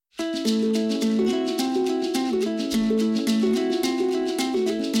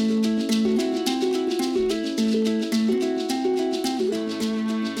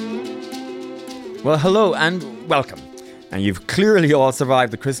Well, hello and welcome. And you've clearly all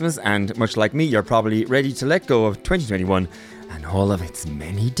survived the Christmas, and much like me, you're probably ready to let go of 2021 and all of its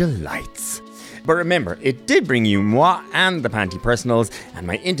many delights. But remember, it did bring you moi and the Panty Personals and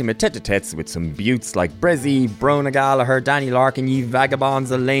my intimate tete-a-tetes with some beauts like Brezzy, Brona Gallagher, Danny Larkin, Ye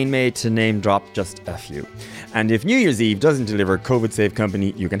Vagabonds, Elaine May, to name drop just a few. And if New Year's Eve doesn't deliver COVID-safe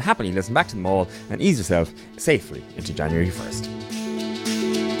company, you can happily listen back to them all and ease yourself safely into January 1st.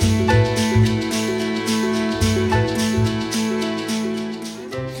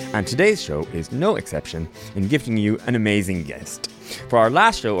 And today's show is no exception in gifting you an amazing guest. For our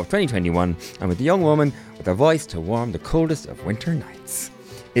last show of 2021, I'm with a young woman with a voice to warm the coldest of winter nights.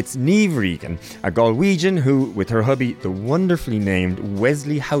 It's Niamh Regan, a Galwegian who, with her hubby, the wonderfully named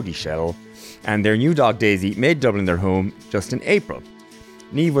Wesley Howdyshell, and their new dog Daisy, made Dublin their home just in April.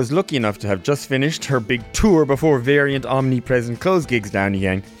 Niamh was lucky enough to have just finished her big tour before variant omnipresent closed gigs down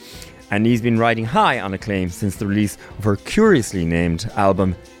again, and Niamh's been riding high on acclaim since the release of her curiously named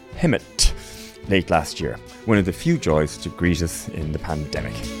album Hemmet late last year, one of the few joys to greet us in the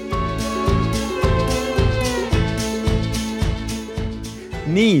pandemic.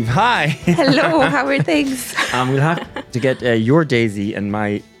 Niamh, hi. Hello, how are things? We'll have to get your Daisy and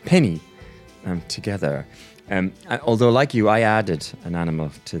my Penny together. Although, like you, I added an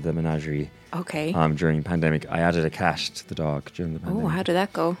animal to the menagerie. Okay. During the pandemic. I added a cat to the dog during the pandemic. Oh, how did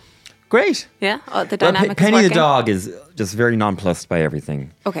that go? Great. Yeah, the dynamic Penny is working. the dog is just very nonplussed by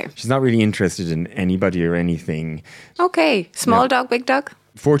everything. Okay. She's not really interested in anybody or anything. Okay, small dog, big dog?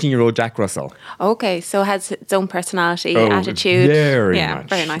 14-year-old Jack Russell. Okay, so has its own personality, attitude. Very much.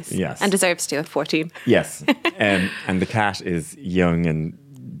 Very nice. Yes. And deserves to at 14. Yes. And the cat is young and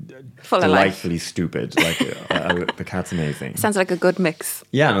Full of life. delightfully stupid. Like the cat's amazing. Sounds like a good mix.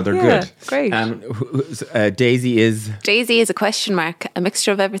 Yeah, no, they're Yeah, good. great. Daisy is... Daisy is a question mark, a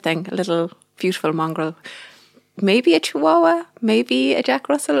mixture of everything, a little beautiful mongrel. Maybe a Chihuahua, maybe a Jack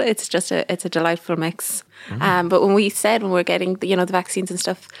Russell. It's a delightful mix. But when we we're getting the vaccines and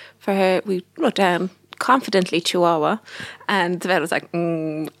stuff for her, we wrote down confidently Chihuahua, and the vet was like,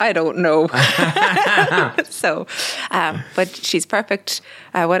 I don't know. So, but she's perfect,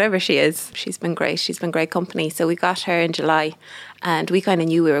 whatever she is. She's been great. She's been great company. So we got her in July, and we kind of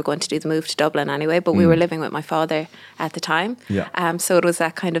knew we were going to do the move to Dublin anyway, but we were living with my father at the time. Yeah. So it was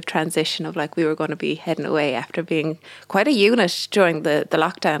that kind of transition of like we were going to be heading away after being quite a unit during the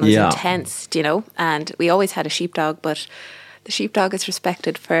lockdown. It was intense, and we always had a sheepdog, but the sheepdog is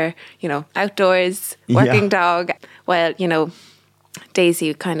respected for, outdoors, working dog. Well,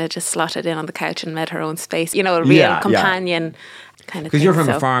 Daisy kind of just slotted in on the couch and made her own space, a real companion kind of thing. Because you're from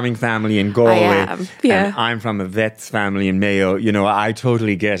a farming family in Galway. I am, yeah. And I'm from a vet's family in Mayo. I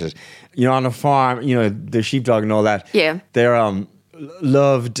totally get it. On a farm, the sheepdog and all that. Yeah. They're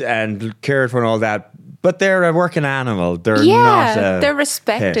loved and cared for and all that. But they're a working animal. They're they're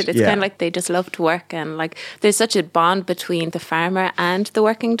respected. pet. It's kind of like they just love to work, and like there's such a bond between the farmer and the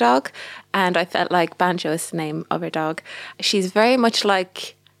working dog. And I felt like Banjo is the name of her dog. She's very much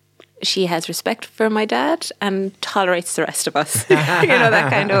like she has respect for my dad and tolerates the rest of us.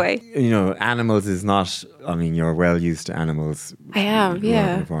 That kind of way. Animals is not. I mean, you're well used to animals. I am, growing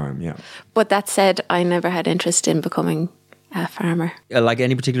up on a farm, yeah. But that said, I never had interest in becoming a farmer. Like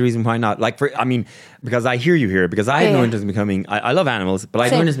any particular reason why not? Because I hear you here, because I had no interest in becoming, I love animals, but I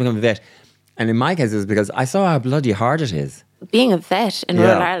had no interest in becoming a vet. And in my case, it was because I saw how bloody hard it is. Being a vet in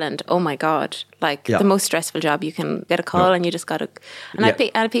rural Ireland, oh my God, the most stressful job. You can get a call and you just got to,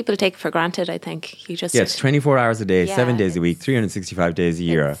 and people take it for granted, I think. It's 24 hours a day, 7 days a week, 365 days a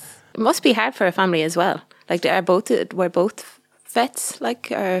year. It must be hard for a family as well. Like, we're both vets,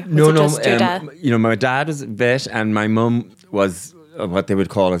 or No. just your dad? My dad was a vet and my mum was what they would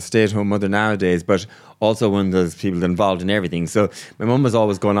call a stay-at-home mother nowadays, but also one of those people involved in everything. So my mum was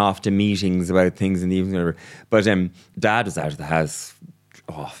always going off to meetings about things in the evening, whatever. But dad was out of the house,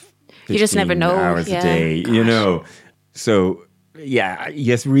 you just never know. Hours a day, So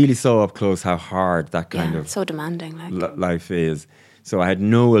yes, really saw up close how hard that kind of so demanding, life is. So I had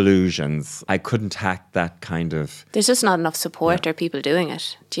no illusions. I couldn't hack that kind of... There's just not enough support or people doing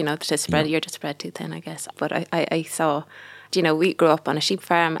it, to spread. You're just spread too thin, I guess. But I saw, we grew up on a sheep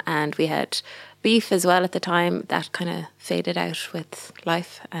farm and we had beef as well at the time. That kind of faded out with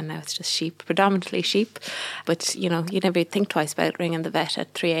life, and now it's just sheep, predominantly sheep. But you never think twice about ringing the vet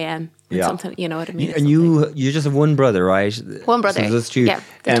at 3 a.m. Yeah. Something, you know what I mean? And you just have one brother, right? One brother. So that's true. Yeah,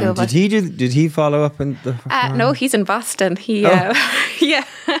 the two of us. Did he follow up in the farm? No, he's in Boston. Yeah.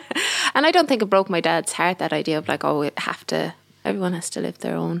 And I don't think it broke my dad's heart, that idea of like, oh, everyone has to live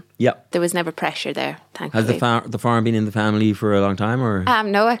their own. Yeah. There was never pressure there, thankfully. Has the farm been in the family for a long time, or?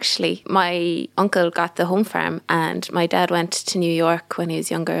 No, actually. My uncle got the home farm, and my dad went to New York when he was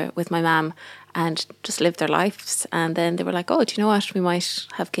younger with my mum and just lived their lives. And then they were like, oh, do you know what? We might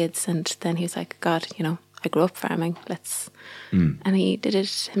have kids. And then he was like, God, I grew up farming. And he did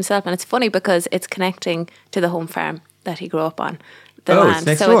it himself. And it's funny because it's connecting to the home farm that he grew up on. The land. It's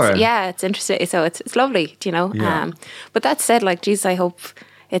next door. It's interesting. So it's lovely, Yeah. But that said, like, geez, I hope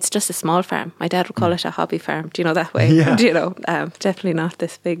it's just a small farm. My dad would call it a hobby farm, that way. Yeah. Definitely not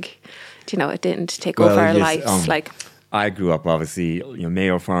this big, it didn't take over our lives. I grew up, obviously,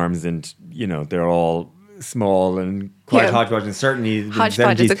 Mayo Farms, and, they're all small and quite hodgepodge, and certainly the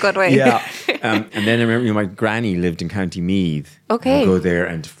hodgepodge 70s. is a good way. Yeah. And then I remember, my granny lived in County Meath. Okay. I'd go there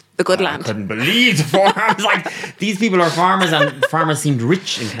and... The good land. I couldn't believe the farms. Like, these people are farmers, and farmers seemed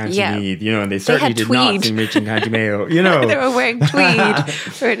rich in County Meath, and they certainly did not seem rich in County Mayo, They were wearing tweed.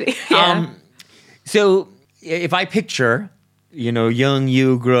 So if I picture, young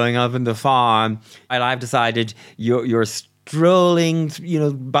you growing up in the farm, and I've decided you're strolling,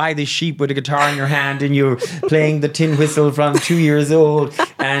 by the sheep with a guitar in your hand, and you're playing the tin whistle from 2 years old,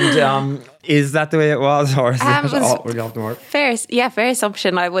 and is that the way it was, or is that really off the mark? Fair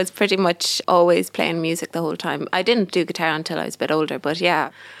assumption. I was pretty much always playing music the whole time. I didn't do guitar until I was a bit older, but yeah,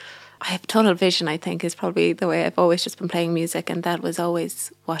 I have tunnel vision, I think, is probably the way. I've always just been playing music, and that was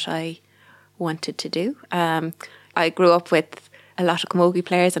always what I wanted to do. I grew up with a lot of camogie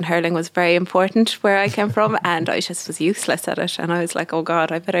players, and hurling was very important where I came from, and I just was useless at it, and I was like, oh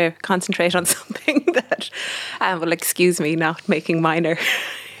God, I better concentrate on something that will excuse me not making minor.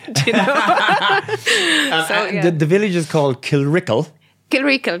 The village is called Kilrickle.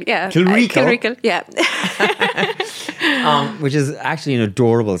 Kilreekle, yeah. Kilreekle, yeah. Which is actually an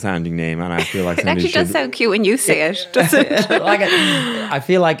adorable sounding name, and I feel like it actually does sound cute when you say it, doesn't it? I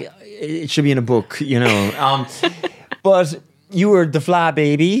feel like it should be in a book, But you were the Fla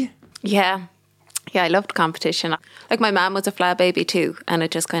baby. Yeah, I loved competition. Like, my mum was a Fla baby too, and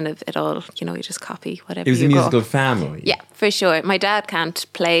it just kind of, it all, you just copy whatever. It was a musical family. Yeah, for sure. My dad can't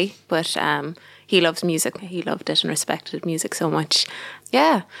play, but he loves music. He loved it and respected music so much.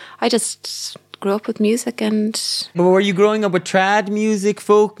 Yeah, I just grew up with music. But were you growing up with trad music,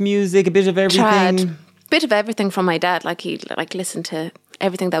 folk music, a bit of everything? Trad, bit of everything from my dad. Like, he listened to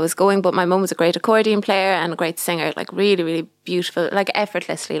everything that was going, but my mum was a great accordion player and a great singer, like really, really beautiful, like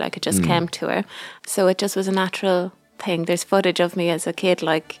effortlessly, like it just came to her. So it just was a natural thing. There's footage of me as a kid,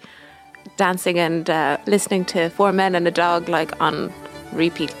 like dancing and listening to Four Men and a Dog, like on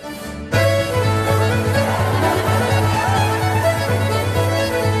repeat.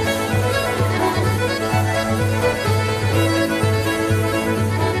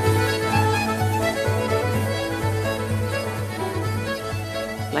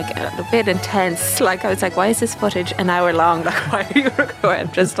 Like a bit intense. Like, I was like, why is this footage an hour long? Like, why are you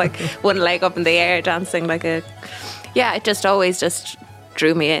recording? Just like one leg up in the air dancing like it just always just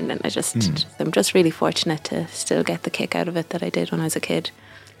drew me in, and I'm just really fortunate to still get the kick out of it that I did when I was a kid.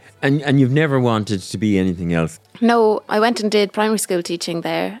 And you've never wanted to be anything else? No, I went and did primary school teaching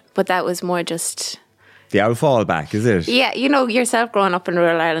there, but that was more just... The old fallback, is it? Yeah, yourself growing up in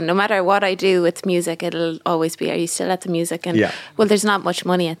rural Ireland, no matter what I do with music, it'll always be, are you still at the music? And well, there's not much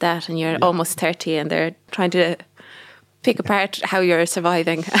money at that, and you're almost 30, and they're trying to pick apart how you're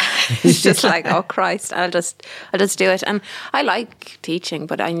surviving. It's just like, oh Christ, I'll just do it. And I like teaching,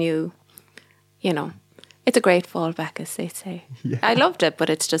 but I knew, it's a great fallback, as they say. Yeah. I loved it, but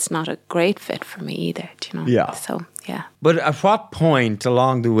it's just not a great fit for me either, Yeah. So, yeah. But at what point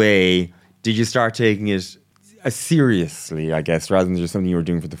along the way did you start taking it seriously, I guess, rather than just something you were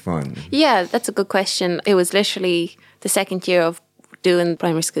doing for the fun? Yeah, that's a good question. It was literally the second year of doing the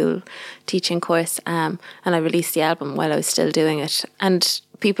primary school teaching course, and I released the album while I was still doing it. And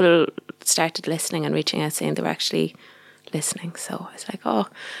people started listening and reaching out saying they were actually listening. So I was like, oh...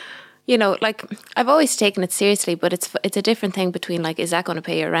 like, I've always taken it seriously, but it's a different thing between, like, is that going to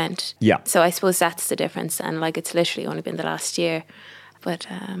pay your rent? Yeah. So I suppose that's the difference. And, like, it's literally only been the last year. But,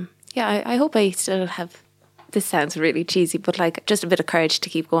 I hope I still have, this sounds really cheesy, but, like, just a bit of courage to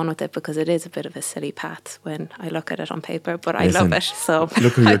keep going with it, because it is a bit of a silly path when I look at it on paper, but I love it. So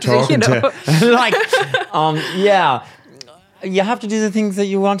look who you're talking to. Like, yeah. you have to do the things that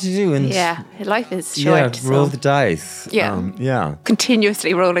you want to do. And Yeah, life is short. yeah, roll so the dice. Yeah. Yeah.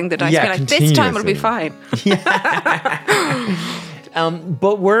 continuously rolling the dice. Yeah, Be like, this time will be continuously. fine.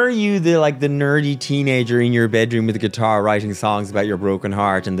 But were you the nerdy teenager in your bedroom with a guitar writing songs about your broken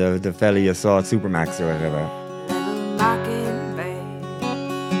heart and the fella you saw at Supermax or whatever?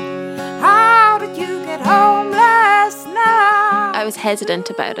 How did you get home last night? I was hesitant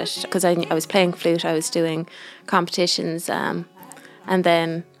about it because I was playing flute, I was doing competitions, and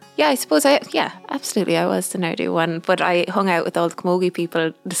then, yeah, I suppose absolutely, I was the nerdy one, but I hung out with all the camogie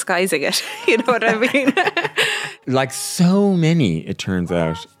people disguising it, you know what I mean? Like so many, it turns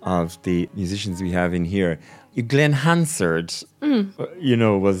out, of the musicians we have in here, Glenn Hansard,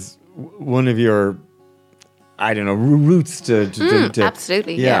 was one of your, I don't know, roots to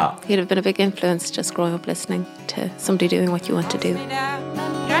Absolutely, yeah. He'd have been a big influence just growing up listening to somebody doing what you want to do.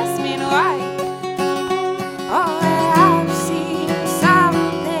 Dress me in white. Oh, I've seen some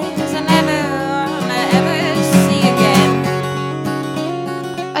things I never see again.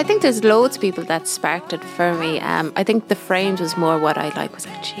 I think there's loads of people that sparked it for me. I think the Frames was more what I like. Was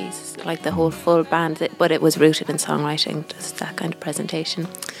like, Jesus, like the whole full band, but it was rooted in songwriting, just that kind of presentation.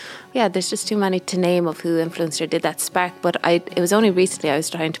 Yeah, there's just too many to name of who influenced or did that spark. But it was only recently I was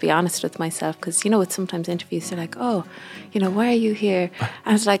trying to be honest with myself because, with sometimes interviews they're like, oh, why are you here?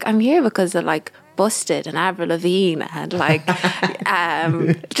 And it's like, I'm here because of like Busted and Avril Lavigne and like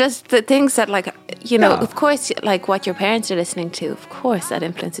just the things that of course, like what your parents are listening to, of course that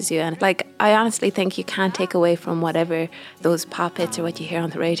influences you. And like, I honestly think you can't take away from whatever those pop hits or what you hear on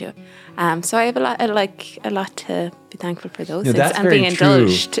the radio. So I have a lot to be thankful for those things that's and very being true.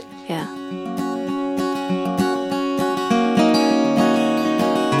 indulged. Yeah.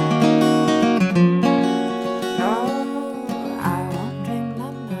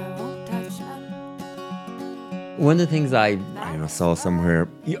 One of the things I saw somewhere,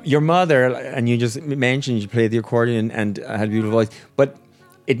 your mother, and you just mentioned you played the accordion and had a beautiful voice, but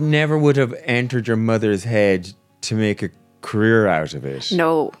it never would have entered your mother's head to make a career out of it.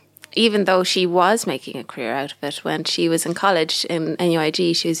 No. Even though she was making a career out of it when she was in college in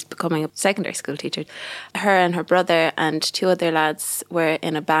NUIG, she was becoming a secondary school teacher. Her and her brother and two other lads were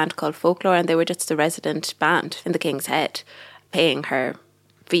in a band called Folklore, and they were just the resident band in the King's Head, paying her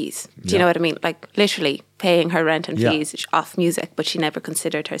fees. Do you know what I mean? Like literally paying her rent and fees off music, but she never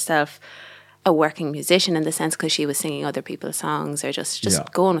considered herself a working musician in the sense because she was singing other people's songs or just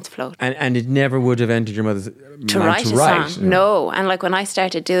going with the flow. And it never would have entered your mother's to mind write a song. No. And like when I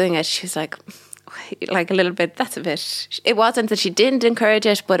started doing it, she was like a little bit, that's a bit, it wasn't that she didn't encourage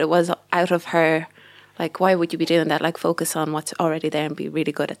it, but it was out of her, like, why would you be doing that? Like, focus on what's already there and be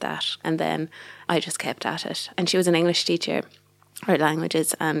really good at that. And then I just kept at it. And she was an English teacher, her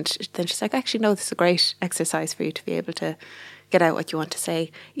languages, and then she's like, actually, no, this is a great exercise for you to be able to get out what you want to say,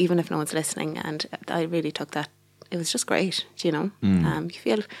 even if no one's listening. And I really took that. It was just great, You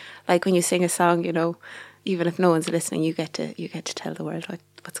feel like when you sing a song, even if no one's listening, you get to tell the world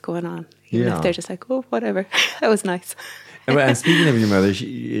what's going on. Even if they're just like, oh, whatever. That was nice. And speaking of your mother,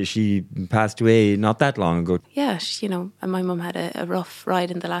 she passed away not that long ago. Yeah, and my mum had a rough ride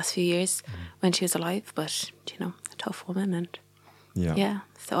in the last few years when she was alive, but, a tough woman. And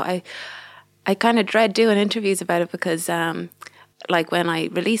so I kind of dread doing interviews about it because like when I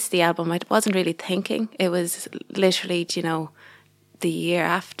released the album, I wasn't really thinking. It was literally, the year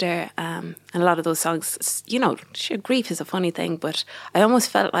after, and a lot of those songs, sure, grief is a funny thing, but I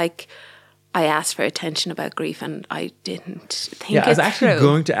almost felt like I asked for attention about grief and I didn't think it I was actually through.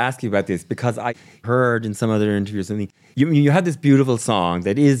 going to ask you about this because I heard in some other interview something, you had this beautiful song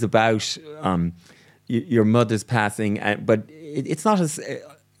that is about your mother's passing, but it's not as...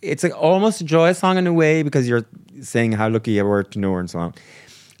 It's almost a joyous song in a way because you're saying how lucky you were to know her and so on.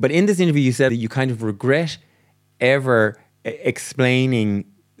 But in this interview, you said that you kind of regret ever explaining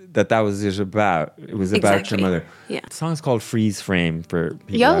that was it about. It was about your mother. Yeah. The song's called Freeze Frame for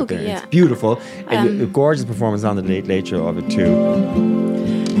people Yoga, out there. yeah. It's beautiful. And a gorgeous performance on the Late Show of it too.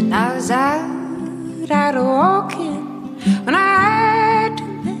 And I was out walking when I heard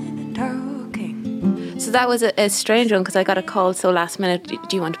two men talking. So that was a strange one because I got a call so last minute,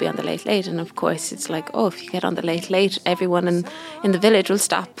 do you want to be on the Late Late? And of course it's like, oh, if you get on the Late Late, everyone in the village will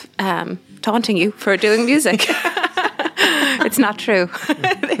stop taunting you for doing music. It's not true.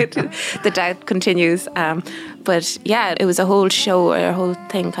 The doubt continues. But yeah, it was a whole show or a whole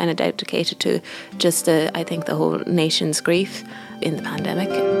thing kind of dedicated to just, I think, the whole nation's grief in the pandemic.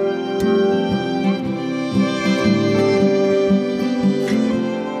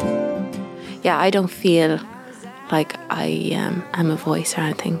 Yeah, I don't feel like I am a voice or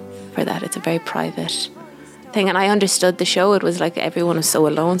anything for that. It's a very private thing. And I understood the show. It was like everyone was so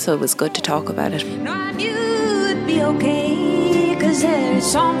alone, so it was good to talk about it. No, I knew it'd be okay, 'cause there's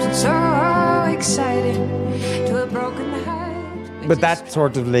something so exciting to have broken the heart. But that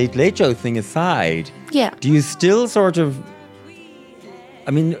sort of late show thing aside, Yeah. do you still sort of,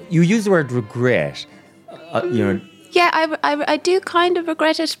 I mean, you use the word regret, you know. Yeah, I do kind of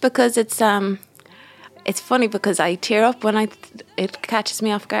regret it because it's funny because I tear up when it catches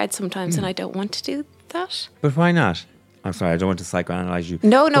me off guard sometimes, and I don't want to do that. But why not? I'm sorry, I don't want to psychoanalyze you.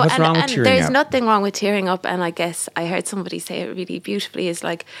 No, But what's wrong with and tearing there's up? nothing wrong with tearing up. And I guess I heard somebody say it really beautifully. Is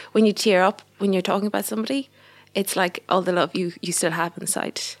like when you tear up when you're talking about somebody, it's like all the love you still have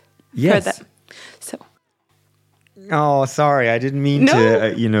inside Yes. for them. So Oh, sorry, I didn't mean No.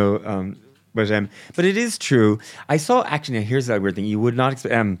 to, but it is true. I saw, actually, now here's that weird thing. You would not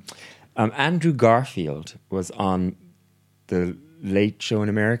expect, Andrew Garfield was on the Late Show in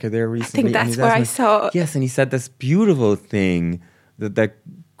America there recently. and that's he's where I asking- saw- Yes, and he said this beautiful thing that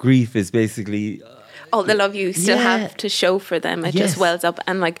grief is basically, all the love you still Yeah. have to show for them, it Yes. just wells up.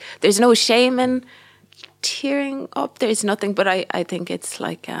 And like there's no shame in tearing up. There's nothing. But I think it's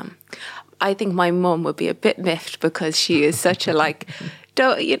like I think my mum would be a bit miffed because she is such a like.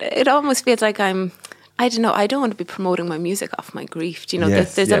 It almost feels like I don't know. I don't want to be promoting my music off my grief. Do you know,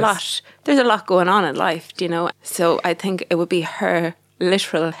 Yes, there's yes. a lot. There's a lot going on in life. Do you know? So I think it would be her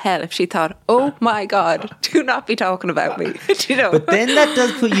literal hell if she thought, "Oh my God, do not be talking about me." Do you know? but then that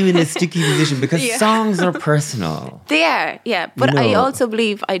does put you in a sticky position because Yeah. songs are personal. They are, yeah. But I know. also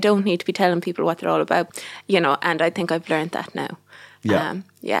believe I don't need to be telling people what they're all about, and I think I've learned that now.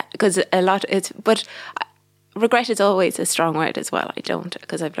 Yeah. Because regret is always a strong word as well. I don't,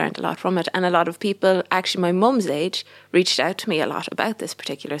 because I've learned a lot from it. And a lot of people, actually my mum's age, reached out to me a lot about this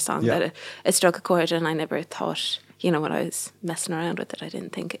particular song, Yeah. that it struck a chord, and I never thought, when I was messing around with it, I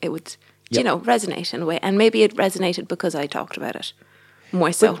didn't think it would, resonate in a way. And maybe it resonated because I talked about it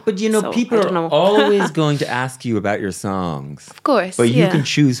more so. But So, people I don't are know. always going to ask you about your songs. Of course, But you yeah. can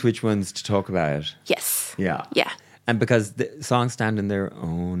choose which ones to talk about. Yes. Yeah. Yeah. And because the songs stand on their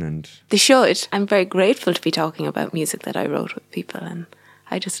own and... They should. I'm very grateful to be talking about music that I wrote with people, and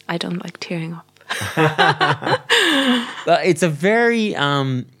I don't like tearing up. It's a very...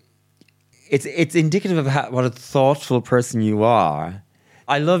 It's indicative of what a thoughtful person you are.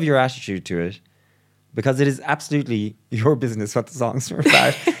 I love your attitude to it because it is absolutely your business what the songs are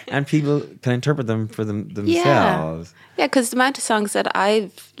about and people can interpret them for themselves. Yeah, because the amount of songs that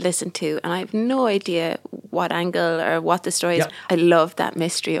I've listened to, and I have no idea what angle or what the story is, Yep. I love that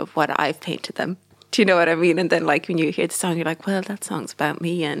mystery of what I've painted them. Do you know what I mean? And then like when you hear the song, you're like, well, that song's about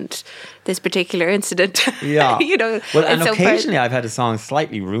me and this particular incident. Yeah. Well, and so occasionally I've had a song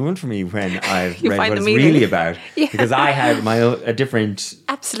slightly ruined for me when I've You read find what the it's meaning. really about. Yeah. Because I had a different...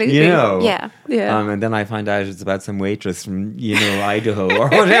 Absolutely. Yeah. Yeah. And then I find out it's about some waitress from, Idaho or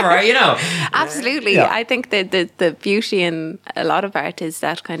whatever, Absolutely. Yeah. I think that the beauty in a lot of art is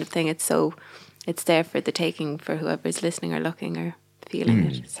that kind of thing. It's there for the taking for whoever's listening or looking or feeling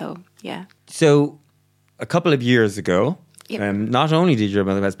it. So, yeah. So, a couple of years ago, Yep. not only did your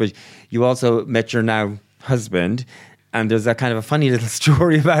mother pass, but you also met your now husband, and there's a kind of a funny little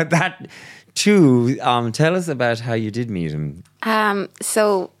story about that too. Tell us about how you did meet him.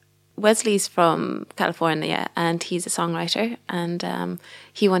 So Wesley's from California and he's a songwriter, and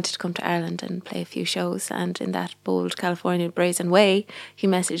he wanted to come to Ireland and play a few shows, and in that bold California brazen way he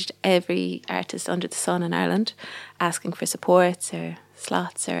messaged every artist under the sun in Ireland asking for supports or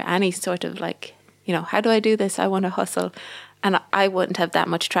slots or any sort of like, how do I do this? I want to hustle. And I wouldn't have that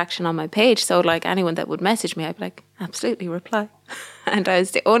much traction on my page. So like anyone that would message me, I'd be like, absolutely reply. And I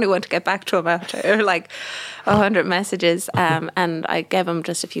was the only one to get back to him after like 100 messages. And I gave him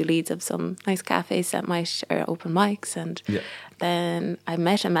just a few leads of some nice cafes that might, or open mics. And then I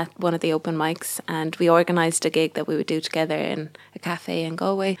met him at one of the open mics and we organised a gig that we would do together in a cafe in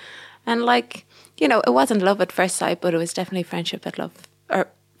Galway. And like, it wasn't love at first sight, but it was definitely friendship at love at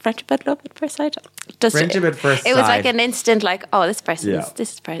first sight. Friendship at first It was sight. like an instant, like, oh, this person, Yeah.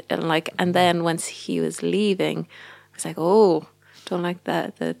 this person, and like, and then once he was leaving, I was like, oh, don't like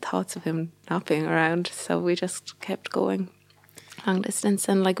the thoughts of him not being around. So we just kept going long distance,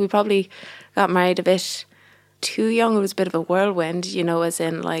 and like we probably got married a bit too young. It was a bit of a whirlwind, as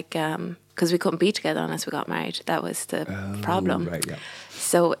in like, because we couldn't be together unless we got married. That was the problem. Right, yeah.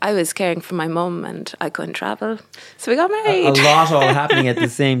 So I was caring for my mum and I couldn't travel. So we got A married. lot all happening at the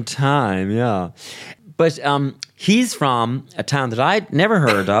same time, yeah. But he's from a town that I'd never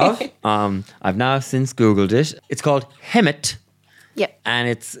heard of. I've now since Googled it. It's called Hemet. Yep. And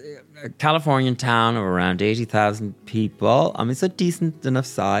it's a Californian town of around 80,000 people. It's a decent enough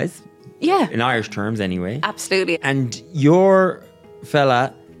size. Yeah. In Irish terms, anyway. Absolutely. And your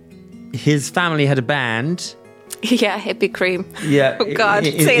fella, his family had a band. Yeah, Hippie Cream. Yeah. Oh God,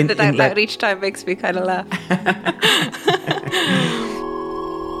 saying it out loud each time makes me kind of laugh.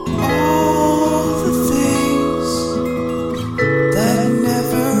 All the things that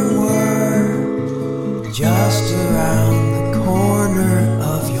never were, just around the corner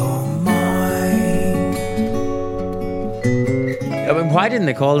of your mind. I mean, why didn't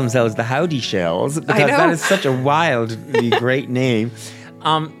they call themselves the Howdy Shells? Because know. that is such a wildly great name.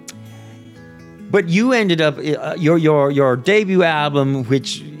 But you ended up your debut album,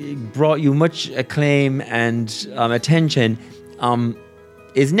 which brought you much acclaim and attention,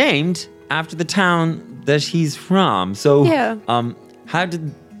 is named after the town that he's from. So, Yeah. How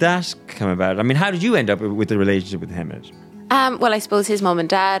did that come about? I mean, how did you end up with the relationship with Hemet? Well, I suppose his mum and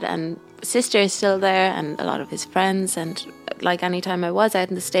dad and sister is still there, and a lot of his friends. And like any time I was out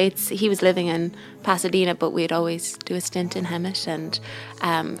in the States, he was living in Pasadena, but we'd always do a stint in Hemet. And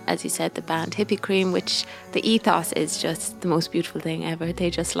as you said, the band Hippie Cream, which the ethos is just the most beautiful thing ever. They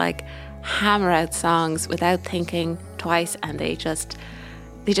just like hammer out songs without thinking twice, and they just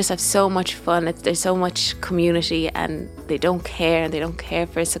have so much fun. There's so much community, and they don't care, and they don't care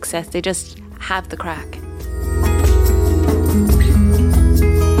for success. They just have the crack.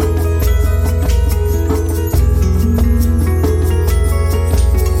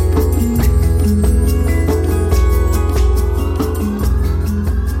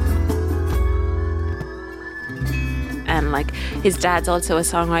 And like his dad's also a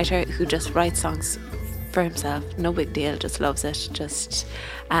songwriter who just writes songs for himself, no big deal, just loves it,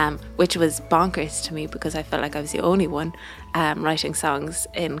 which was bonkers to me because I felt like I was the only one writing songs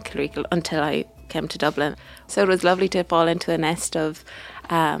in Kilreacle until I came to Dublin. So it was lovely to fall into a nest of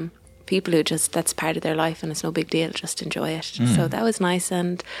people who just, that's part of their life and it's no big deal, just enjoy it. So that was nice.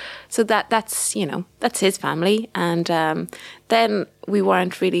 And so that's his family. And then we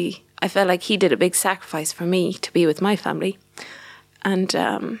weren't really, I felt like he did a big sacrifice for me to be with my family. And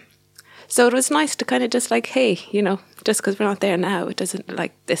so it was nice to kind of just like, hey, just because we're not there now, it doesn't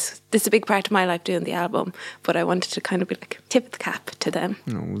like this is a big part of my life doing the album, but I wanted to kind of be like, tip of the cap to them.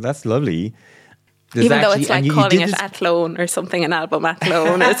 Oh, that's lovely. Even though it's like calling it Athlone or something, an album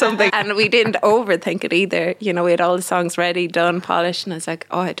Athlone or something. And we didn't overthink it either. We had all the songs ready, done, polished, and I was like,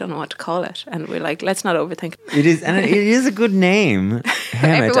 oh, I don't know what to call it. And we're like, let's not overthink it. It is, and it is a good name.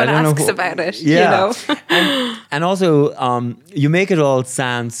 Hemet. Everyone asks about it, yeah. And also, you make it all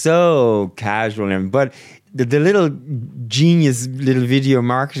sound so casual, but the little genius little video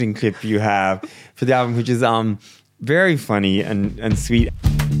marketing clip you have for the album, which is very funny and sweet.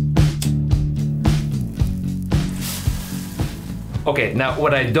 Okay, now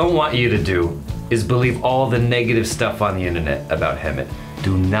what I don't want you to do is believe all the negative stuff on the internet about Hemet.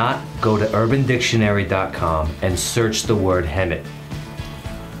 Do not go to urbandictionary.com and search the word Hemet.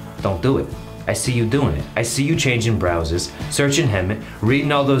 Don't do it. I see you doing it. I see you changing browsers, searching Hemet,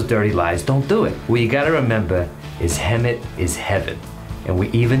 reading all those dirty lies. Don't do it. What you gotta remember is Hemet is heaven. And we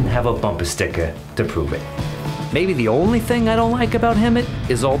even have a bumper sticker to prove it. Maybe the only thing I don't like about Hemet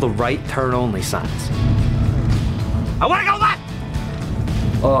is all the right turn only signs. I wanna go left!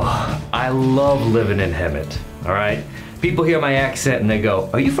 Oh, I love living in Hemet, all right? People hear my accent and they go,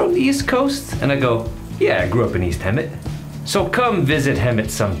 are you from the East Coast? And I go, yeah, I grew up in East Hemet. So come visit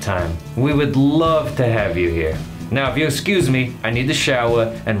Hemet sometime. We would love to have you here. Now, if you excuse me, I need to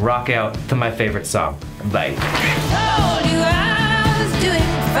shower and rock out to my favorite song. Bye.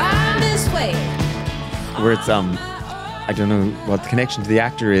 Where it's, I don't know what the connection to the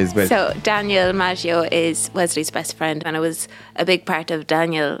actor is, but... So Daniel Maggio is Wesley's best friend, and it was a big part of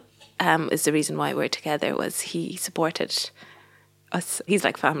Daniel is the reason why we're together, was he supported us. He's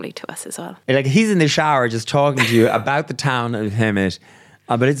like family to us as well. Like, he's in the shower just talking to you about the town of Hemet,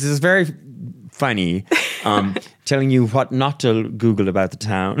 but it's just very funny, telling you what not to Google about the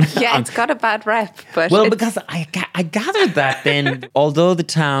town. Yeah, it's got a bad rep, but... Well, because I gathered that then, although the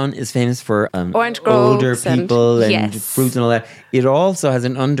town is famous for orange groves older people and yes. fruits and all that, it also has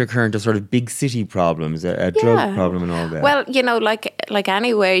an undercurrent of sort of big city problems, a drug problem and all that. Well, like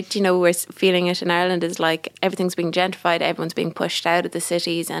anywhere, we're feeling it in Ireland is like everything's being gentrified, everyone's being pushed out of the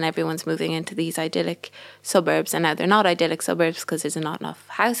cities and everyone's moving into these idyllic suburbs. And now they're not idyllic suburbs because there's not enough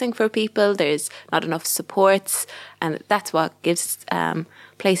housing for people, there's not enough supports, and that's what gives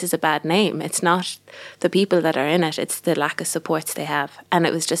places a bad name. It's not the people that are in it, it's the lack of supports they have. And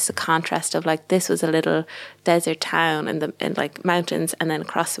it was just a contrast of like, this was a little desert town in like mountains, and then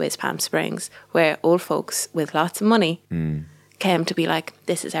across the way is Palm Springs, where old folks with lots of money came to be like,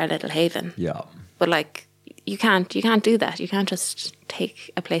 this is our little haven. Yeah. But like, you can't do that. You can't just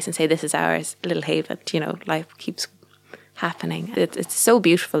take a place and say, this is ours, Little Haven. You know, life keeps happening. It's so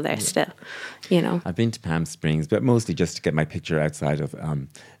beautiful there still, you know. I've been to Palm Springs, but mostly just to get my picture outside of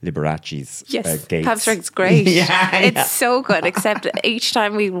Liberace's gates. Palm Springs is great. Yeah, it's so good, except each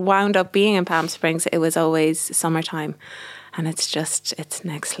time we wound up being in Palm Springs, it was always summertime. And it's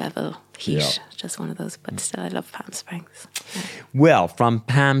next level heat. Yeah. Just one of those, but still I love Palm Springs. Yeah. Well, from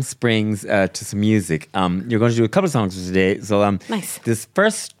Palm Springs to some music, you're going to do a couple of songs for today. So Nice. This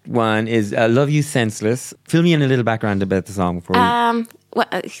first one is Love You Senseless. Fill me in a little background about the song before we...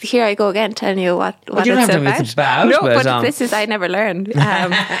 Well, here I go again, telling you what you don't have it's to know about. what it's about, No, but, but this is, I never learned.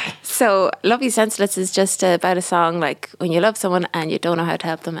 So Love You Senseless is just about a song like when you love someone and you don't know how to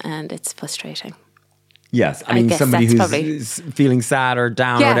help them and it's frustrating. Yes, I I mean guess somebody that's who's probably- feeling sad or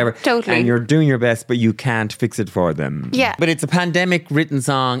down or Yeah, whatever, totally. and you're doing your best, but you can't fix it for them. Yeah. But it's a pandemic-written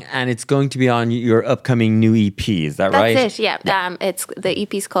song, and it's going to be on your upcoming new EP. Is that right? That's it, yeah. It's the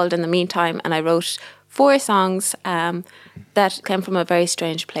EP's called In the Meantime, and I wrote 4 songs that came from a very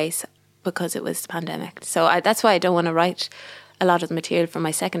strange place because it was the pandemic. So that's why I don't want to write a lot of the material for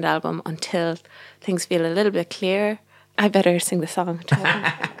my second album until things feel a little bit clearer. I better sing the song.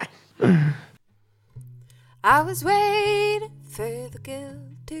 I was waiting for the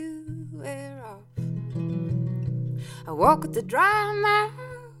guilt to wear off. I walk with the dry mouth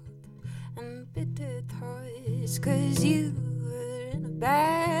and bitter thoughts, 'cause you were in a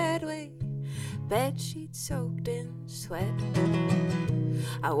bad way, bed sheets soaked in sweat.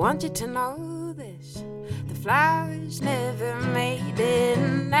 I want you to know this, the flowers never made it,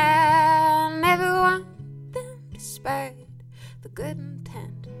 and I never want them despite the good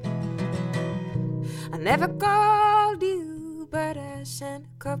intent. I never called you, but I sent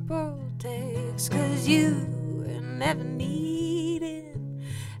a couple texts, 'cause you were never needed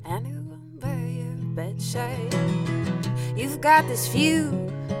anyone by your bedside. You've got this view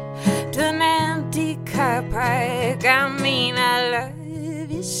to an empty car park. I mean, I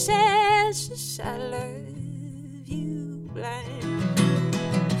love you senseless, I love you blind.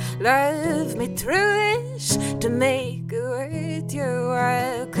 Love me through this to make it worth your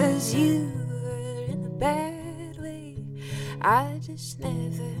while, 'cause you bad way, I just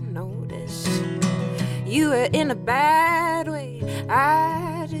never noticed. You were in a bad way,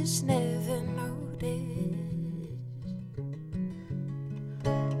 I just never noticed.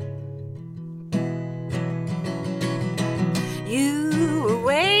 You were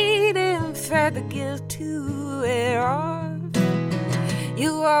waiting for the guilt to wear off.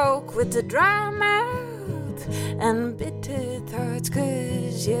 You woke with a dry mouth and bitter thoughts,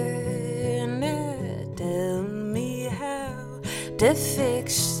 'cause you're not tell me how to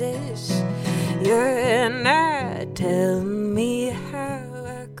fix this. You're not tell me how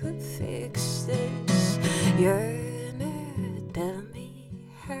I could fix this. You're not tell me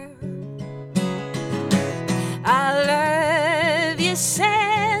how. I love you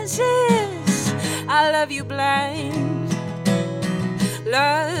senses, I love you blind.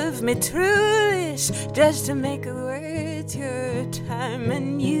 Love me through this just to make it worth your time,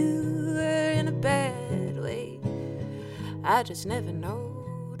 and you were in a bad way, I just never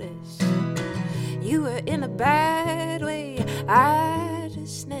noticed. You were in a bad way, I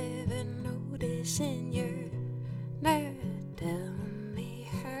just never noticed, and you're not telling me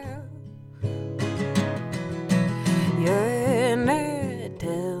how. You're not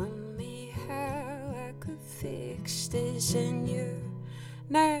telling me how I could fix this, and you're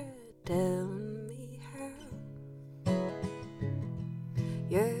not telling me how.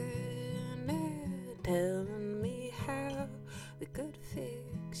 You're not telling me how we could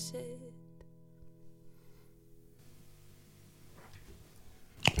fix it.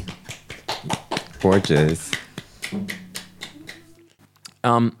 Gorgeous.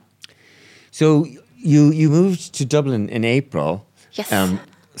 So you moved to Dublin in April. Yes.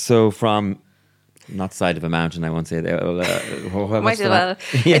 So from not side of a mountain, I won't say there. Might as well.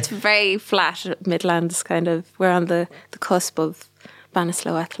 Yeah. It's very flat, Midlands kind of. We're on the cusp of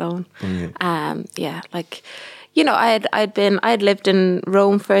Bannislow, Athlone. Yeah, like, you know, I'd lived in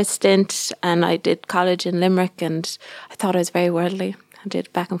Rome for a stint, and I did college in Limerick, and I thought I was very worldly. I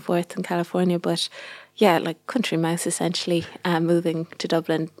did back and forth in California, but yeah, like country mouse essentially, moving to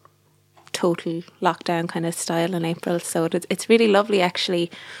Dublin, total lockdown kind of style in April. So it's really lovely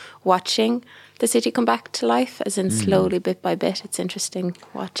actually watching the city come back to life, as in slowly, bit by bit. It's interesting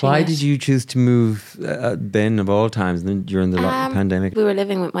watching. Why it. did you choose to move then of all times during the pandemic? We were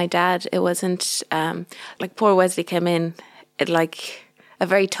living with my dad. It wasn't like poor Wesley came in at like a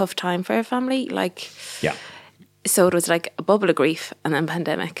very tough time for our family. Like, Yeah. so it was like a bubble of grief and then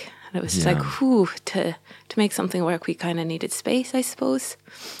pandemic. And it was just like, whew, to make something work, we kind of needed space, I suppose,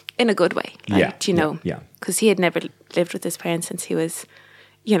 in a good way. Like, you know, because he had never lived with his parents since he was,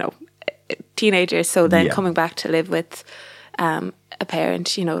 you know, a teenager. So then coming back to live with a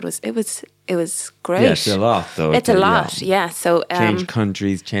parent, you know, it was great. Yeah, it's a lot, though. It's a lot, yeah. So change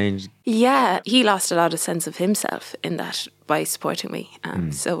countries, change. Yeah, he lost a lot of sense of himself in that by supporting me.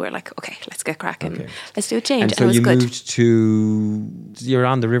 So we're like, okay, let's get cracking. Okay. Let's do a change. And so it was you good. moved to. You're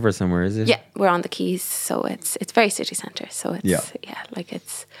on the river somewhere, is it? Yeah, we're on the Quays, so it's very city centre. So it's like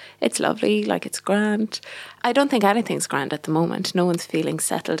it's lovely, like it's grand. I don't think anything's grand at the moment. No one's feeling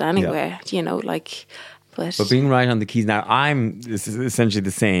settled anywhere. You know, like. But being right on the Quays now, this is essentially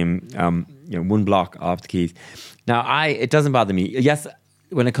the same. You know, one block off the Quays. Now, it doesn't bother me. Yes,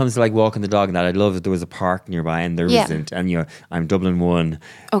 when it comes to like walking the dog and that, I'd love if there was a park nearby, and there isn't. And you know, I'm Dublin 1.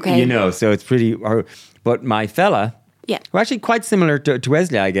 Okay. You know, so it's pretty. But my fella, we're actually quite similar to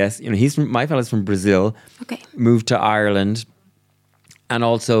Wesley, I guess. You know, my fella's from Brazil. Okay. Moved to Ireland, and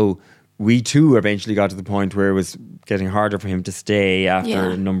also. We too eventually got to the point where it was getting harder for him to stay after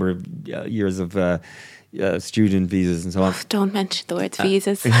a number of years of student visas and so on. Oh, don't mention the words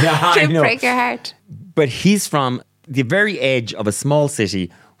visas. I know. Break your heart. But he's from the very edge of a small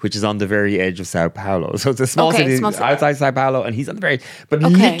city, which is on the very edge of Sao Paulo. So it's a small city outside Sao Paulo, and he's on the very edge, but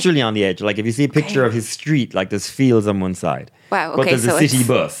literally on the edge. Like if you see a picture of his street, like there's fields on one side. Wow, but there's a city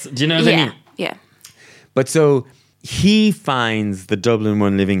bus. Do you know what I mean? Yeah. But so he finds the Dublin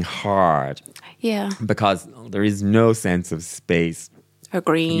 1 living hard. Yeah. Because there is no sense of space. Or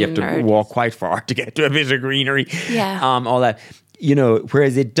green. You have to walk quite far to get to a bit of greenery. Yeah. All that. You know,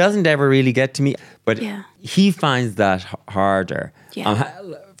 whereas it doesn't ever really get to me. But he finds that harder. Yeah.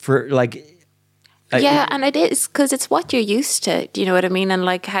 For like... Yeah, and it is because it's what you're used to. Do you know what I mean? And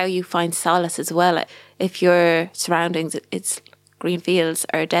like how you find solace as well. If your surroundings, it's green fields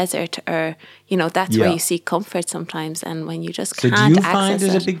or a desert, or you know, that's where you seek comfort sometimes. And when you just can't access it. So do you find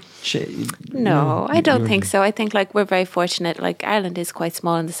it a big No, I don't think so. I think like we're very fortunate. Like Ireland is quite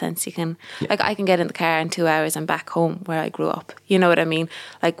small in the sense you can like I can get in the car in 2 hours and back home where I grew up. You know what I mean?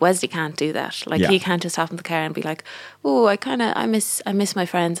 Like Wesley can't do that. Like he can't just hop in the car and be like, oh, I miss my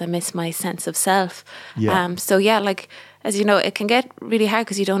friends. I miss my sense of self. So yeah, like as you know, it can get really hard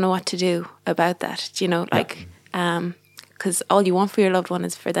because you don't know what to do about that. You know, like because all you want for your loved one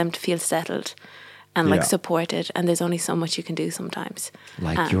is for them to feel settled and like supported, and there's only so much you can do sometimes.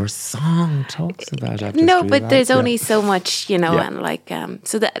 Like your song talks about. No, but there's only so much, you know, and like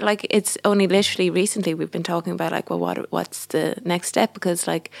so that like it's only literally recently we've been talking about like, well, what's the next step? Because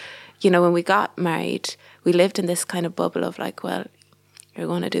like, you know, when we got married, we lived in this kind of bubble of like, well, you're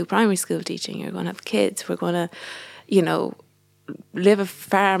going to do primary school teaching, you're going to have kids, we're going to, you know, live a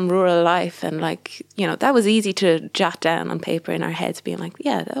farm rural life, and like, you know, that was easy to jot down on paper in our heads, being like,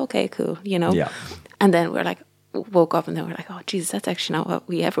 yeah, okay, cool, you know. And then we're like, woke up and then we're like, oh Jesus, that's actually not what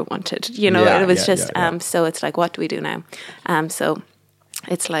we ever wanted, you know. It was just so it's like, what do we do now? So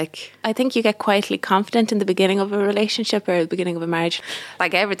it's like, I think you get quietly confident in the beginning of a relationship or the beginning of a marriage.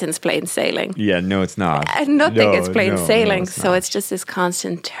 Like everything's plain sailing. Yeah, no, it's not. Nothing is plain sailing. So it's just this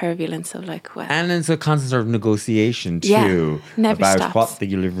constant turbulence of like, well. And it's a constant sort of negotiation too. Never about stops. what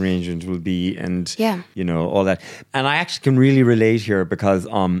the living arrangement will be and, you know, all that. And I actually can really relate here because,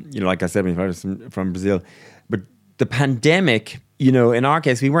 you know, like I said, my father's from Brazil. But the pandemic, you know, in our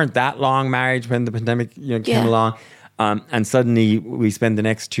case, we weren't that long married when the pandemic, you know, came along. And suddenly we spend the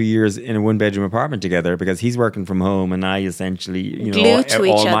next 2 years in a 1-bedroom apartment together because he's working from home and I essentially, you know,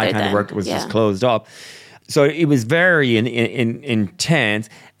 all my kind of work was just closed up. So it was very intense.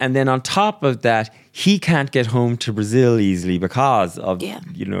 And then on top of that, he can't get home to Brazil easily because of,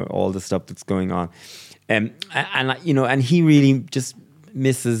 you know, all the stuff that's going on. And you know, and he really just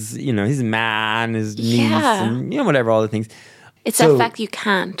misses, you know, his man, his niece, and, you know, whatever, all the things. It's the fact you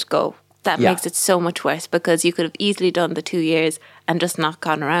can't go. That makes it so much worse because you could have easily done the 2 years and just not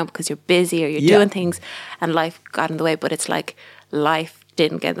gone around because you're busy or you're doing things and life got in the way. But it's like life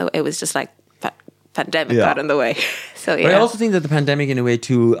didn't get in the way. It was just like pandemic got in the way. So But I also think that the pandemic in a way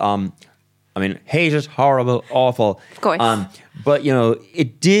too, I mean, hate it, horrible, awful. Of course. But, you know,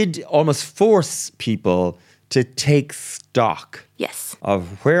 it did almost force people to take stock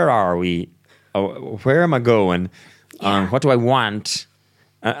of where are we, where am I going, what do I want?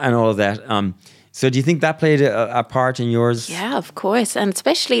 And all of that. So do you think that played a part in yours? Yeah, of course. And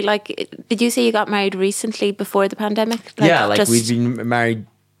especially, like, did you say you got married recently before the pandemic? Like, like we'd been married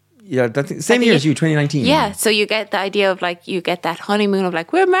Yeah, that's the same year as you, 2019. Yeah, so you get the idea of like, you get that honeymoon of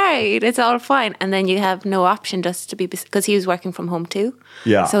like, we're married, it's all fine. And then you have no option just to be, because he was working from home too.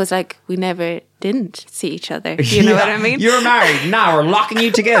 Yeah. So it's like, we never didn't see each other. You know what I mean? You're married. Now we're locking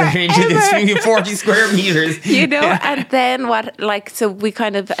you together into this 40 square meters. You know, and then what, like, so we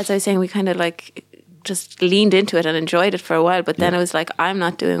kind of, as I was saying, we kind of like just leaned into it and enjoyed it for a while. But then it was like, I'm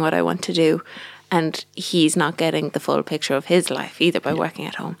not doing what I want to do. And he's not getting the full picture of his life either by working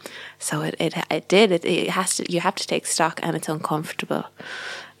at home. So it has to, you have to take stock, and it's uncomfortable,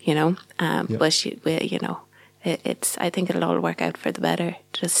 you know. But you know, it's, I think it'll all work out for the better,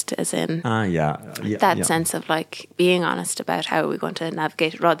 just as in that sense of like being honest about how are we going to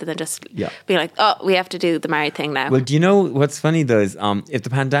navigate it, rather than just being like, oh, we have to do the married thing now. Well, do you know what's funny though is if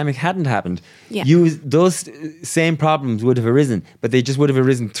the pandemic hadn't happened, those same problems would have arisen, but they just would have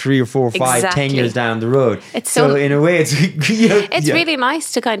arisen 3 or 4 or 5, 10 years down the road. So in a way, it's it's really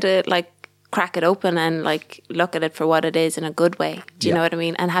nice to kind of like crack it open and like look at it for what it is in a good way. Do you know what I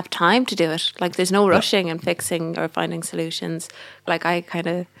mean? And have time to do it. Like there's no rushing and fixing or finding solutions. Like I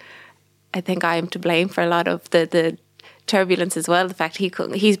think I'm to blame for a lot of the turbulence as well. The fact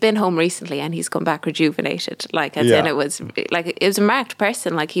he's been home recently and he's come back rejuvenated. Like as in it was a marked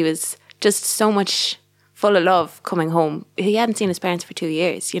person. Like he was just so much full of love coming home. He hadn't seen his parents for 2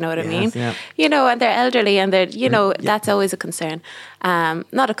 years, you know what I mean? Yeah. You know, and they're elderly and they're, you know, that's always a concern.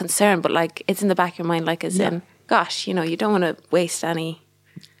 Not a concern, but like it's in the back of your mind, like as in, gosh, you know, you don't want to waste any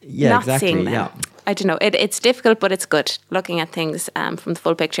not seeing them. I don't know. It's difficult, but it's good looking at things from the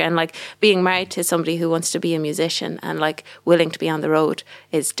full picture. And like being married to somebody who wants to be a musician and like willing to be on the road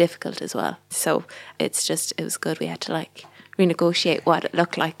is difficult as well. So it was good. We had to like renegotiate what it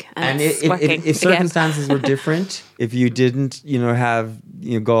looked like, and if circumstances were different, if you didn't, you know, have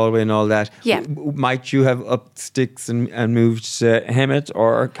Galway and all that, might you have upped sticks and moved to Hemet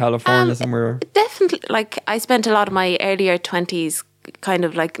or California somewhere? Definitely. Like I spent a lot of my earlier 20s kind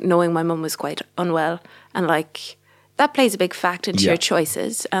of like knowing my mum was quite unwell, and like that plays a big factor into your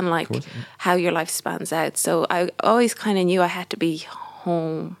choices and like how your life spans out. So I always kind of knew I had to be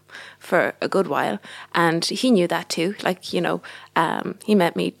home for a good while, and he knew that too. Like, you know, he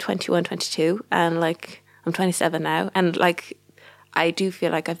met me 21, 22, and like I'm 27 now, and like I do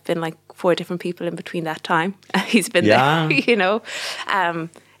feel like I've been like 4 different people in between that time. He's been there, you know.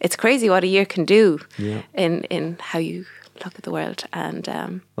 It's crazy what a year can do in how you look at the world. And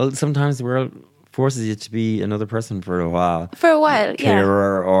well, sometimes the world forces you to be another person for a while.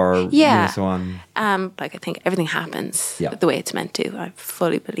 Carer or so on. Like I think everything happens the way it's meant to. I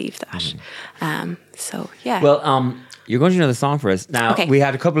fully believe that. So yeah. Well, you're going to do another song for us. Now, we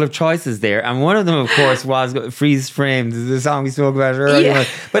had a couple of choices there, and one of them, of course, was Freeze Framed, the song we spoke about earlier.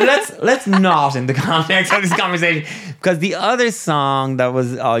 But let's not in the context of this conversation, because the other song that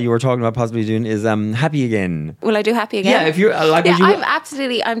was you were talking about possibly doing is Happy Again. Will I do Happy Again? Yeah, if you're like,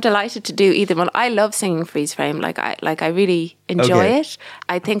 I'm delighted to do either one. I love singing Freeze Frame. Like I really enjoy it.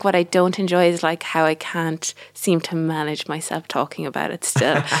 I think what I don't enjoy is like how I can't seem to manage myself talking about it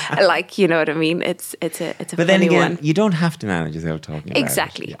still. Like, you know what I mean? It's a but funny then again, one. you don't have to manage yourself talking about it.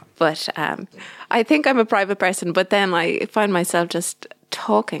 Exactly. But I think I'm a private person, but then I find myself just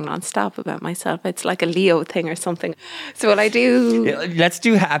talking non-stop about myself. It's like a Leo thing or something. So what I do... Let's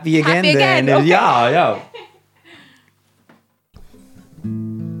do Happy Again then. Okay. Yeah.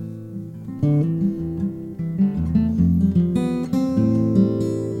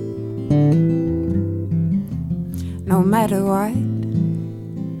 No matter what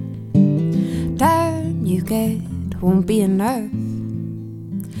time you get, won't be enough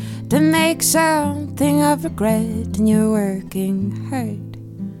to make something of regret, and you're working hard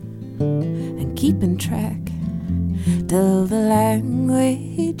and keeping track till the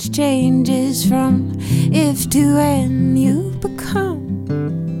language changes from if to when you become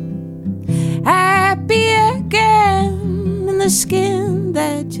happy again in the skin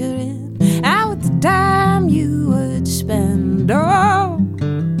that you're in, and with the time you would spend. Oh,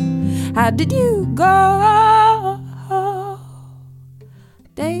 how did you go?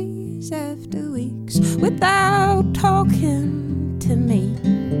 Days after weeks without talking to me.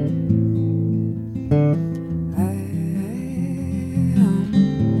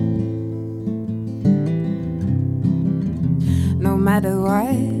 No matter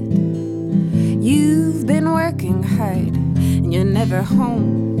what, you've been working hard and you're never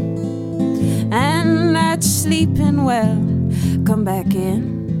home, and not sleeping well. Come back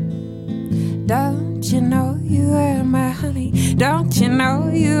in. Don't you know you are my honey? Don't you know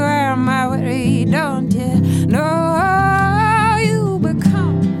you are my worry? Don't you know you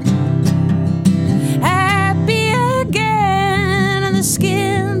become happy again in the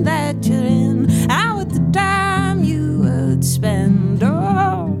skin that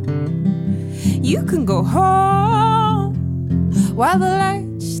can go home while the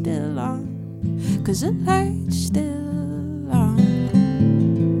light's still on, 'cause the light's still on.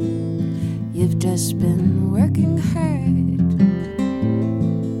 You've just been working hard.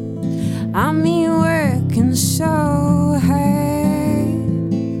 I mean working so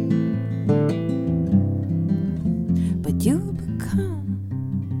hard, but you become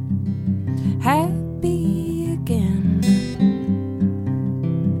happy again.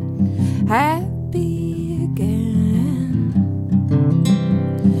 Happy again.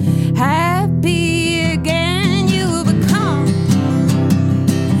 Happy again. You become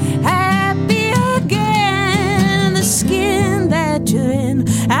happy again. The skin that you're in,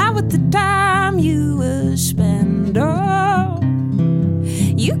 out with the time you will spend. Oh,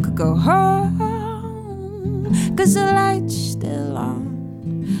 you could go home, 'cause the light's still on.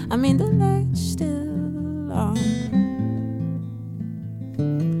 I mean the light's still on.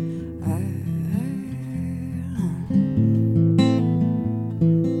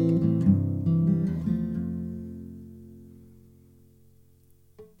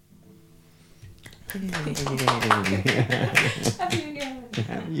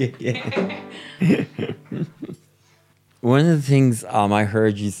 One of the things I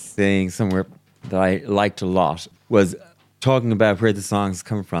heard you saying somewhere that I liked a lot was talking about where the songs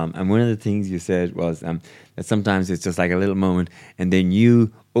come from. And one of the things you said was that sometimes it's just like a little moment and then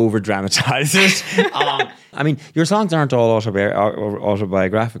you over-dramatize it. I mean, your songs aren't all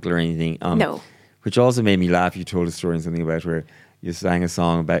autobiographical or anything. No. Which also made me laugh. You told a story and something about where you sang a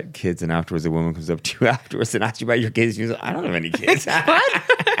song about kids and afterwards a woman comes up to you afterwards and asks you about your kids. And you say, I don't have any kids.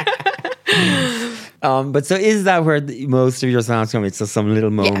 But so is that where most of your songs come? It's just some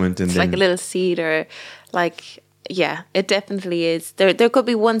little moment. Yeah, and it's then like a little seed or like, yeah, it definitely is. There could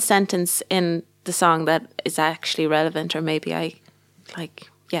be one sentence in the song that is actually relevant or maybe I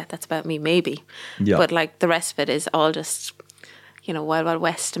like, yeah, that's about me, maybe. Yeah. But like the rest of it is all just, you know, Wild Wild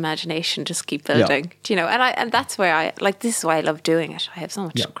West imagination, just keep building. Yeah. Do you know, and that's where I like, this is why I love doing it. I have so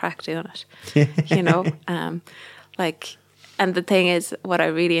much crack doing it. You know, like, and the thing is, what I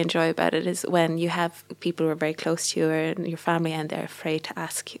really enjoy about it is when you have people who are very close to you or in your family and they're afraid to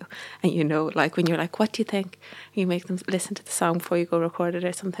ask you. And you know, like when you're like, what do you think? You make them listen to the song before you go record it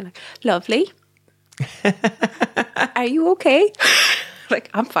or something like, lovely. Are you okay? Like,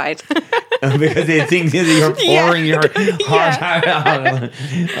 I'm fine. because they think that you're pouring your heart out.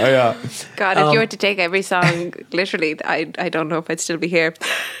 Oh, yeah. God, if you were to take every song literally, I don't know if I'd still be here.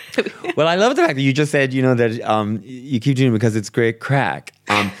 Well, I love the fact that you just said, you know, that you keep doing it because it's great crack.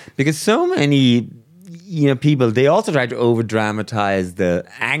 Because so many, you know, people, they also try to over-dramatize the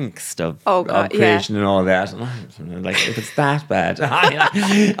angst of creation and all that. And like, if it's that bad.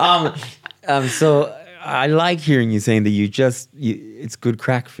 So I like hearing you saying that it's good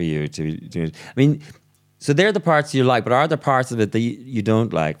crack for you to do it. I mean, so they're the parts you like, but are there parts of it that you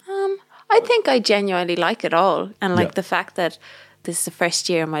don't like? I think I genuinely like it all. And like the fact that this is the first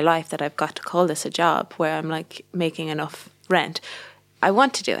year in my life that I've got to call this a job where I'm like making enough rent. I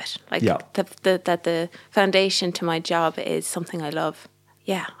want to do it. Like that the foundation to my job is something I love.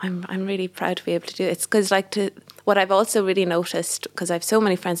 Yeah, I'm really proud to be able to do it. It's because what I've also really noticed, because I have so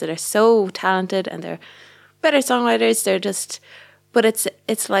many friends that are so talented and they're better songwriters, they're just, but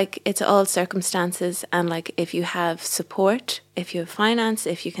it's like, it's all circumstances. And like, if you have support, if you have finance,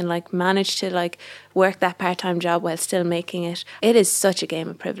 if you can like manage to like work that part-time job while still making it, it is such a game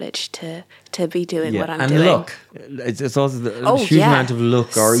of privilege to be doing what I'm doing. And luck. It's also a huge amount of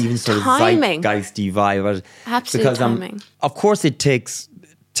luck or even sort of zeitgeisty vibe. Absolute timing. Of course it takes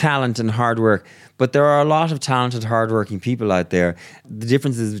talent and hard work, but there are a lot of talented, hardworking people out there. The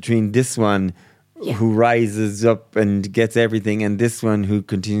difference is between this one who rises up and gets everything and this one who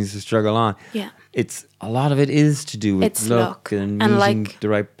continues to struggle on. Yeah. It's a lot of it is to do with luck and meeting like, the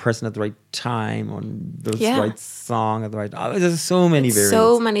right person at the right time on the right song at the right time. There's so many variables.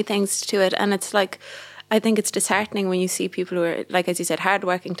 So many things to it. And it's like, I think it's disheartening when you see people who are, like, as you said,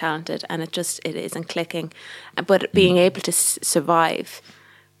 hardworking, talented, and it isn't clicking. But being able to survive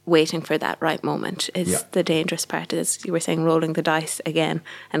waiting for that right moment is the dangerous part. As you were saying, rolling the dice again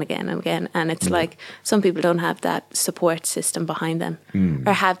and again and again. And it's like some people don't have that support system behind them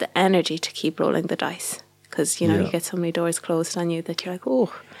or have the energy to keep rolling the dice because, you know, you get so many doors closed on you that you're like,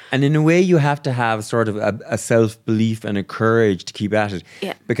 oh. And in a way, you have to have sort of a self-belief and a courage to keep at it.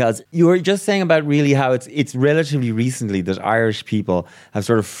 Yeah. Because you were just saying about really how it's relatively recently that Irish people have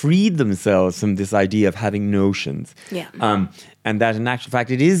sort of freed themselves from this idea of having notions. Yeah. And that in actual fact,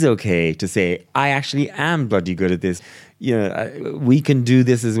 it is okay to say, I actually am bloody good at this. You know, we can do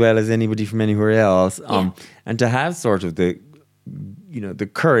this as well as anybody from anywhere else. And to have sort of the the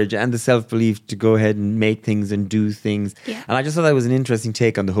courage and the self-belief to go ahead and make things and do things. Yeah. And I just thought that was an interesting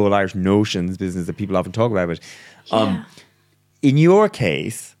take on the whole Irish notions business that people often talk about. But Yeah. in your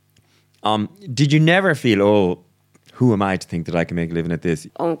case, did you never feel, oh, who am I to think that I can make a living at this?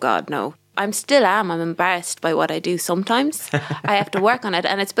 Oh God, no. I'm embarrassed by what I do sometimes. I have to work on it.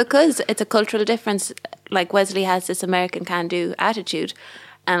 And it's because it's a cultural difference. Like Wesley has this American can-do attitude.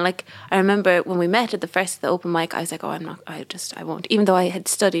 And like, I remember when we met at the open mic, I was like, oh, I won't. Even though I had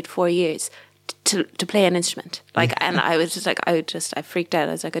studied 4 years to play an instrument. Like, and I was just like, I freaked out.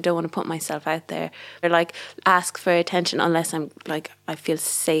 I was like, I don't want to put myself out there or like ask for attention unless I'm like, I feel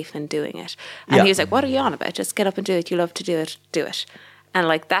safe in doing it. And he was like, what are you on about? Just get up and do it. You love to do it. Do it. And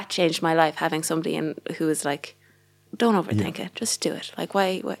like that changed my life, having somebody who was like, don't overthink it, just do it. Like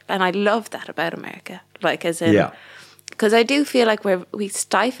why? And I love that about America. Like as in, because I do feel like we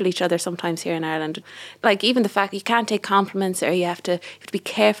stifle each other sometimes here in Ireland. Like even the fact you can't take compliments, or you have to be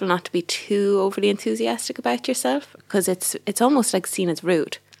careful not to be too overly enthusiastic about yourself, because it's almost like seen as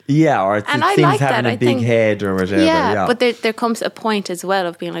rude. Yeah, or And I things like having that. a big head or whatever. Yeah, but there comes a point as well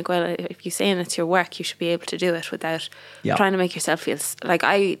of being like, well, if you're saying it's your work, you should be able to do it without trying to make yourself feel... Like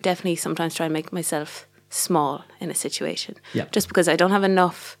I definitely sometimes try and make myself small in a situation. Yeah. Just because I don't have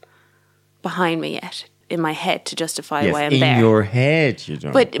enough behind me yet in my head to justify why I'm there. In your head you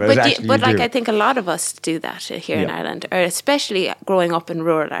don't. But like I think a lot of us do that here in Ireland, or especially growing up in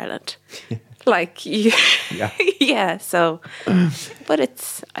rural Ireland. Like, yeah. So, but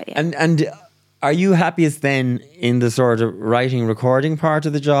it's... And are you happiest then in the sort of writing, recording part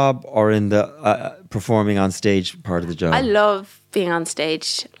of the job, or in the performing on stage part of the job? I love being on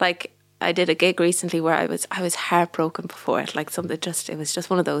stage. Like, I did a gig recently where I was heartbroken before it. Like it was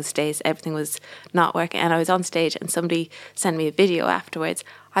just one of those days. Everything was not working, and I was on stage, and somebody sent me a video afterwards.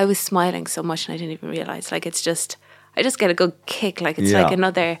 I was smiling so much, and I didn't even realize. Like I just get a good kick. Like it's like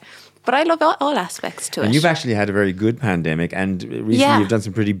another. But I love all aspects to it. And you've actually had a very good pandemic, and recently you've done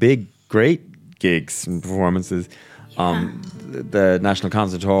some pretty big, great gigs and performances. The National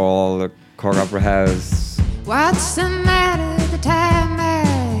Concert Hall, the Cork Opera House. What's the matter? The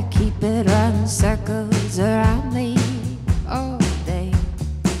timer keep it running circles around me all day.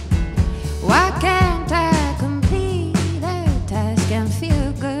 Why can't I complete a task and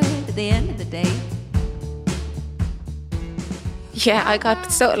feel good at the end of the day? Yeah, I got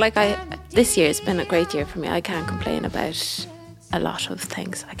this year has been a great year for me. I can't complain about a lot of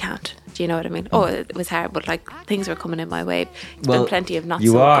things. I can't. Do you know what I mean? Oh, it was hard, but like things were coming in my way. There's been plenty of not so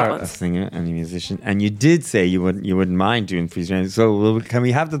good ones. You are a singer and a musician, and you did say you wouldn't mind doing Freeze Rain. So can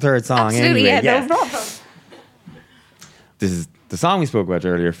we have the third song? Absolutely, anyway? yeah, no problem. This is the song we spoke about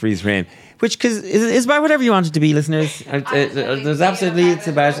earlier, Freeze Rain, which is about whatever you want it to be, listeners. It's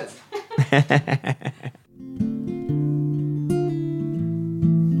about.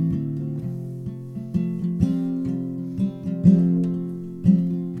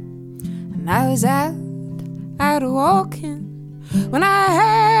 I was out walking when I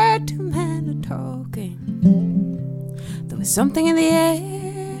heard two men a talking. There was something in the air,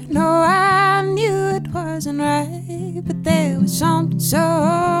 no, I knew it wasn't right, but there was something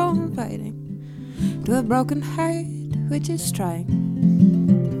so inviting to a broken heart which is trying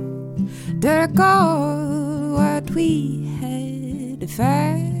to recall what we had to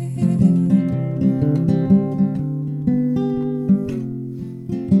fight.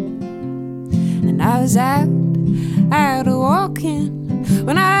 I was out walking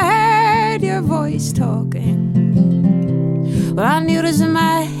when I heard your voice talking. Well, I knew it was in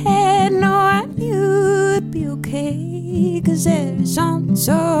my head, no, I knew it'd be okay, 'cause there's something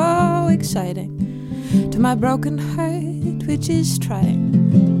so exciting to my broken heart which is trying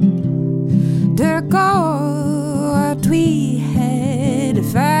to recall what we had.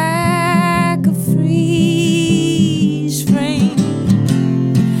 If I could freeze frame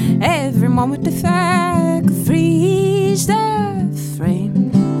every moment, if I could freeze the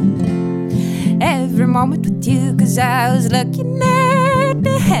frame every moment with you, 'cause I was lucky enough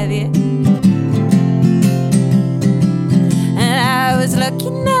to have you, and I was lucky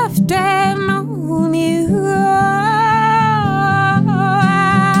enough to have known you.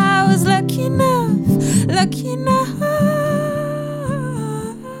 I was lucky enough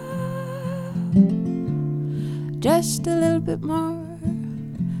just a little bit more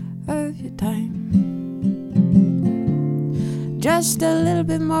of your time, just a little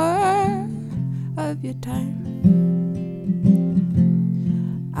bit more of your time.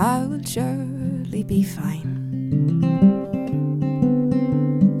 I will surely be fine.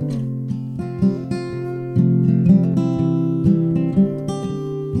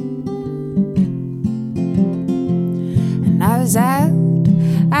 And I was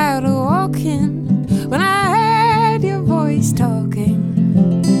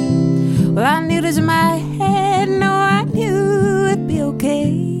voices in my head. No, I knew it'd be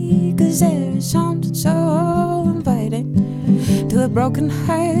okay, 'cause there's something so inviting to a broken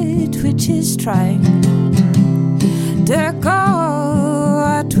heart which is trying to recall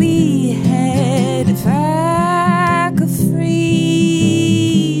what we had. If I could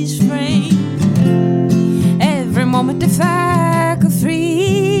freeze frame every moment, if I could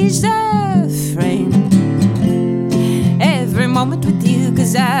freeze the frame every moment with you,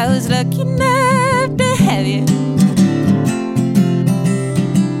 'cause I was lucky enough to have you,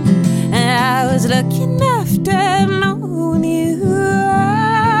 and I was lucky enough to have known you.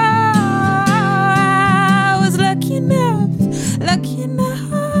 I was lucky enough, lucky enough.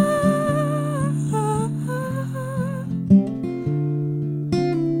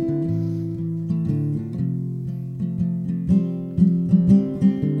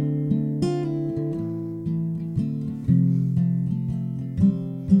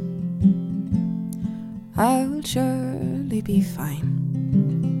 I will surely be fine.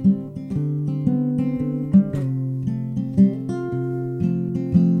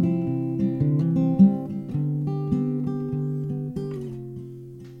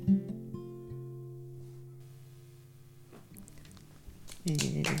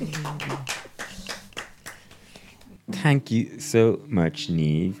 Thank you so much,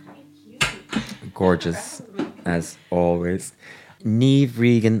 Niamh. Gorgeous, as always. Niamh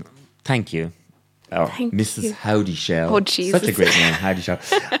Regan, thank you. Oh, Thank Mrs. you. Howdy Shell. Oh, Jesus. Such a great name, Howdy Shell.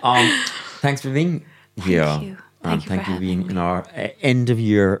 Thanks for being here. Thank you. Thank you Thank for you for being having in our end of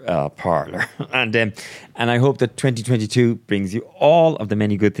year parlour. And I hope that 2022 brings you all of the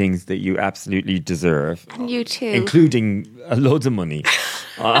many good things that you absolutely deserve. And you too. Including loads of money.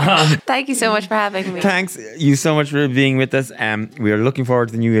 Thank you so much for having me. Thanks you so much for being with us. We are looking forward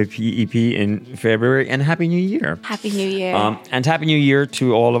to the new EP in February, and Happy New Year. Happy New Year. And Happy New Year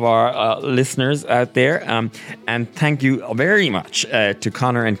to all of our listeners out there. And thank you very much to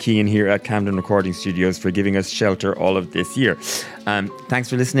Connor and Cian here at Camden Recording Studios for giving us shelter all of this year. Thanks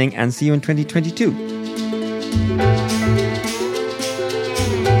for listening, and see you in 2022.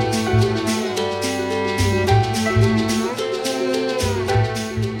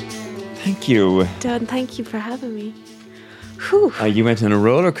 Thank you. Don, thank you for having me. Whew. You went on a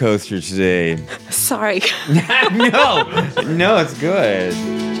roller coaster today. Sorry. No, it's good.